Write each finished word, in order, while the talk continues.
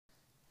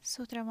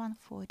Sutra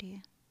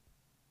 140.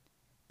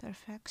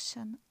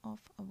 Perfection of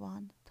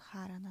one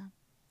dharana.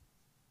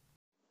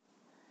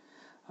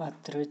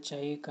 अत्र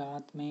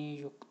चैकात्मे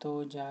युक्तो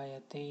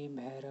जायते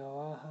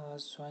भैरवः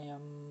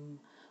स्वयं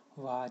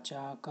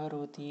वाचा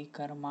करोति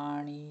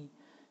कर्माणि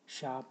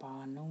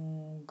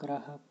शापानुग्रहकारकः.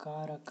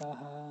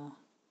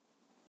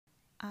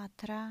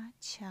 Atra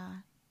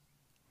cha.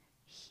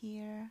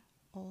 Here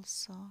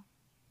also.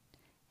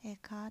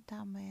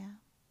 Ekatame.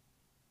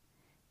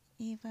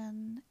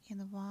 Even in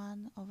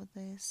one of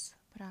these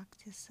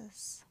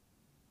practices.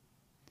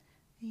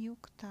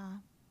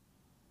 Yukta.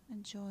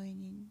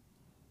 Joining.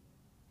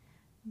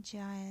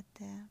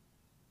 Jayate.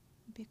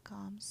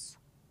 Becomes.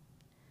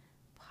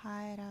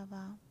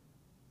 Bhairava.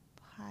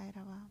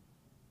 Bhairava.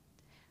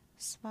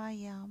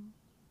 Swayam.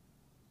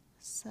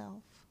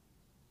 Self.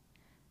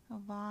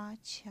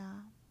 Vacha.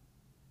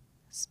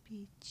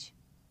 Speech.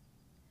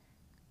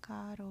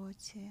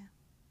 Karoti.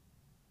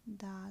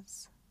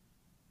 Does.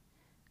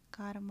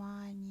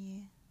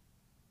 Karmani.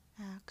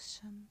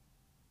 Action.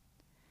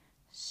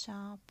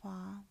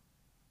 Shapa.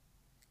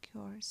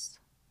 Curse.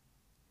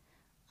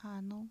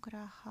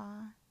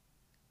 Anugraha.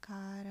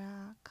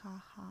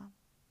 Karakaha.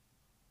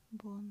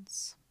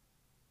 Boons.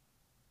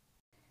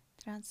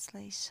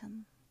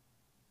 Translation.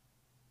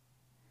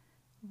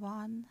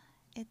 One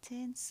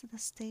attains the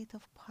state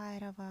of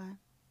Bhairava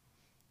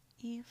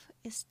if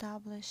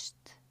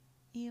established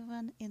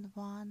even in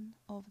one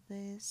of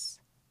these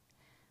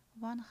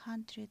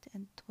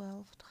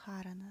 112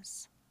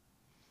 dharanas,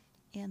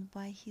 and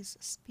by his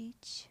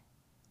speech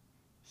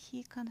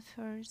he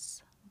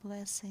confers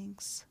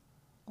blessings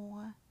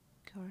or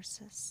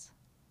curses.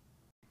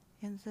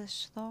 In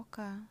this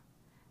shloka,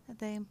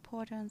 the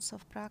importance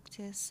of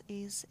practice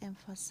is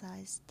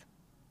emphasized.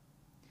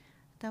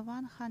 The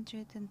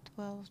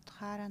 112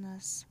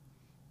 dharanas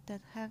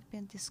that have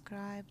been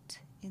described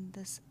in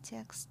this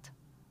text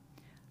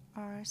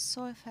are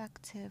so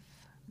effective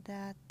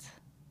that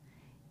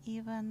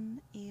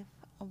even if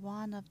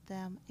one of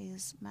them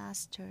is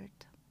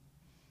mastered,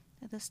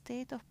 the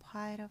state of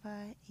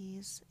Bhairava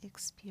is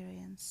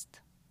experienced.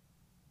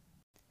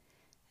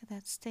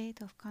 That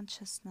state of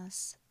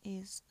consciousness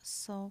is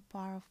so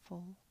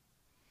powerful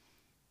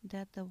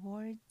that the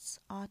words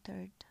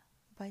uttered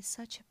by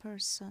such a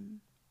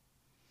person,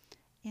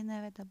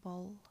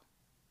 inevitable,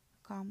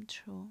 come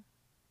true.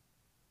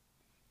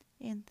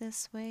 In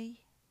this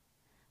way,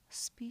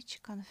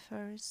 speech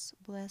confers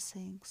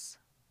blessings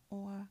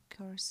or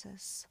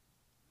curses,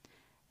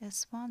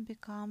 as one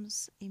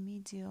becomes a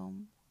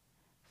medium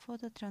for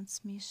the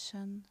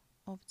transmission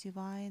of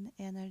divine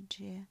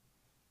energy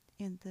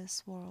in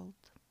this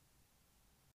world.